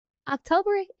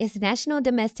October is National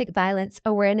Domestic Violence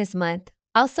Awareness Month,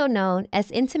 also known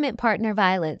as Intimate Partner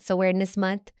Violence Awareness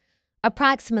Month.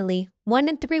 Approximately 1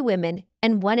 in 3 women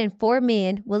and 1 in 4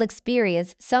 men will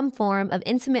experience some form of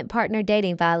intimate partner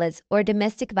dating violence or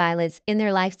domestic violence in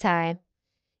their lifetime.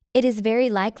 It is very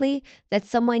likely that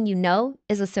someone you know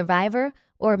is a survivor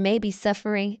or may be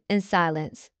suffering in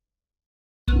silence.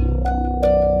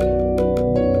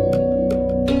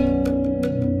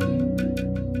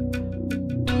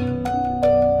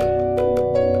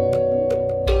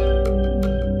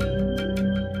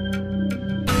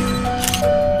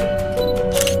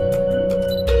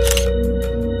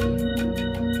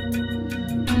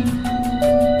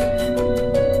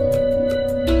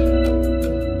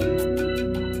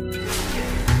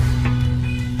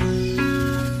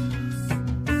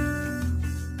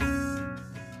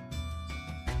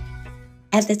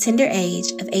 At the tender age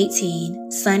of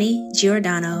 18, Sunny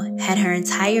Giordano had her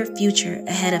entire future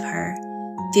ahead of her,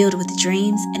 filled with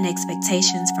dreams and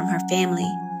expectations from her family,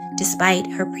 despite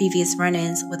her previous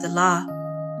run-ins with the law.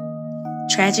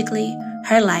 Tragically,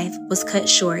 her life was cut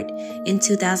short in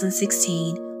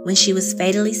 2016 when she was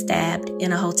fatally stabbed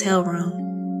in a hotel room.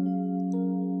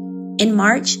 In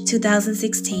March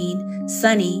 2016,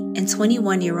 Sunny and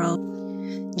 21-year-old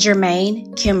Jermaine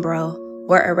Kimbrough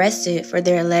were arrested for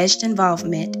their alleged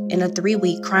involvement in a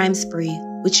 3-week crime spree,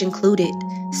 which included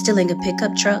stealing a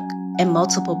pickup truck and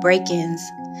multiple break-ins.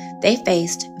 They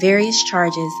faced various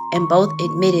charges and both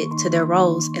admitted to their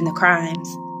roles in the crimes.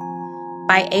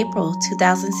 By April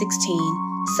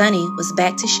 2016, Sunny was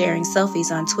back to sharing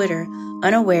selfies on Twitter,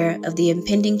 unaware of the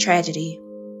impending tragedy.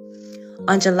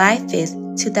 On July 5,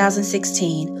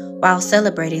 2016, while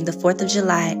celebrating the 4th of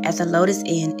July at the Lotus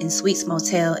Inn and Suites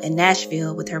Motel in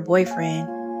Nashville with her boyfriend,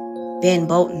 Ben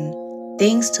Bolton,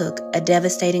 things took a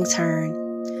devastating turn.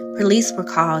 Police were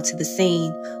called to the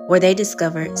scene where they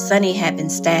discovered Sunny had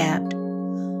been stabbed.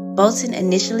 Bolton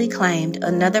initially claimed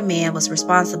another man was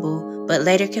responsible, but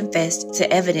later confessed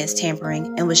to evidence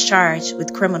tampering and was charged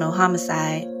with criminal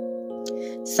homicide.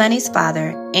 Sunny's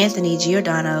father, Anthony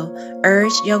Giordano,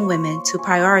 urged young women to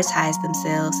prioritize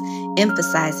themselves,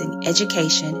 emphasizing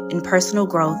education and personal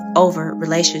growth over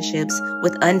relationships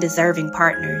with undeserving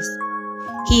partners.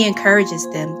 He encourages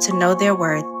them to know their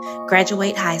worth,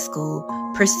 graduate high school,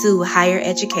 pursue higher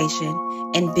education,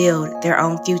 and build their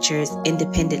own futures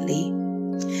independently.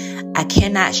 I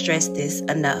cannot stress this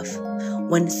enough.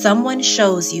 When someone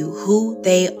shows you who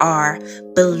they are,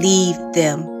 believe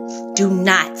them. Do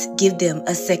not give them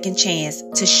a second chance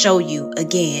to show you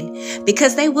again,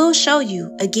 because they will show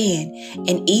you again,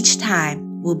 and each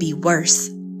time will be worse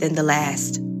than the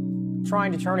last.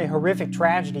 Trying to turn a horrific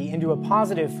tragedy into a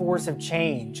positive force of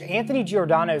change. Anthony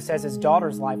Giordano says his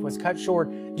daughter's life was cut short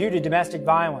due to domestic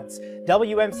violence.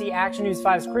 WMC Action News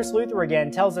 5's Chris Luther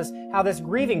again tells us how this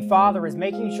grieving father is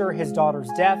making sure his daughter's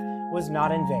death was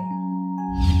not in vain.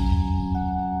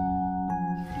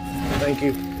 Thank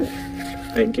you.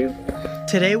 Thank you.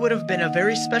 Today would have been a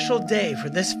very special day for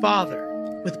this father,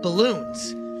 with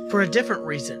balloons, for a different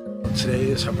reason. Today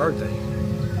is her birthday.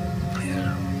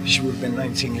 She would have been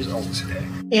 19 years old today.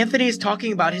 Anthony is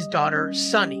talking about his daughter,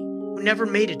 Sunny, who never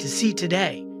made it to see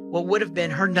today, what would have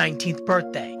been her 19th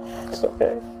birthday. It's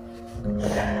okay.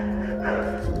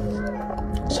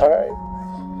 It's all right.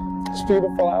 It's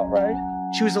beautiful out, right?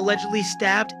 She was allegedly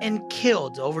stabbed and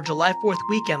killed over July 4th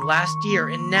weekend last year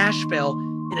in Nashville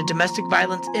in a domestic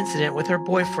violence incident with her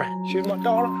boyfriend. She's my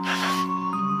daughter.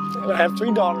 And I have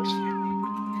 3 daughters.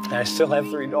 And I still have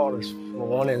 3 daughters.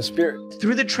 One in spirit.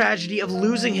 Through the tragedy of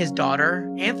losing his daughter,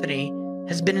 Anthony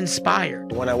has been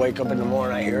inspired. When I wake up in the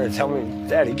morning, I hear her tell me,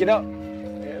 Daddy, get up.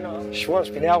 She wants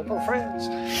me to out with her friends.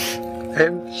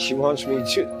 And she wants me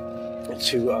to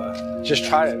just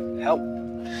try to help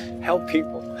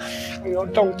people.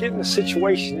 Don't get in the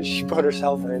situation that she put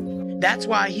herself in. That's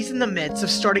why he's in the midst of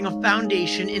starting a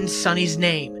foundation in Sunny's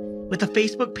name. With a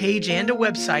Facebook page and a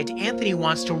website, Anthony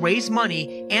wants to raise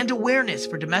money and awareness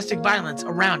for domestic violence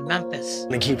around Memphis.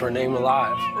 To keep her name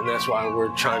alive, and that's why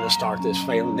we're trying to start this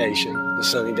foundation, the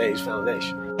Sunny Days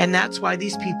Foundation. And that's why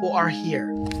these people are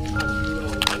here,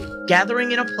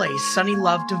 gathering in a place Sunny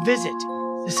loved to visit,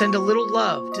 to send a little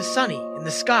love to Sunny in the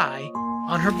sky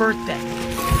on her birthday.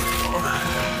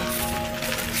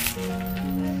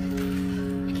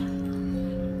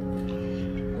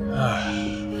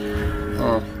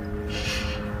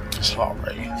 It's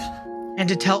heartbreaking. And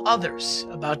to tell others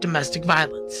about domestic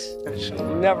violence. It should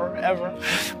never, ever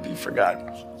be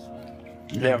forgotten.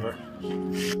 Never.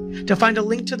 To find a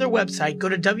link to their website, go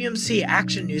to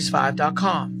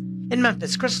WMCActionNews5.com. In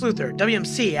Memphis, Chris Luther,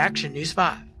 WMC Action News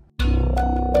 5.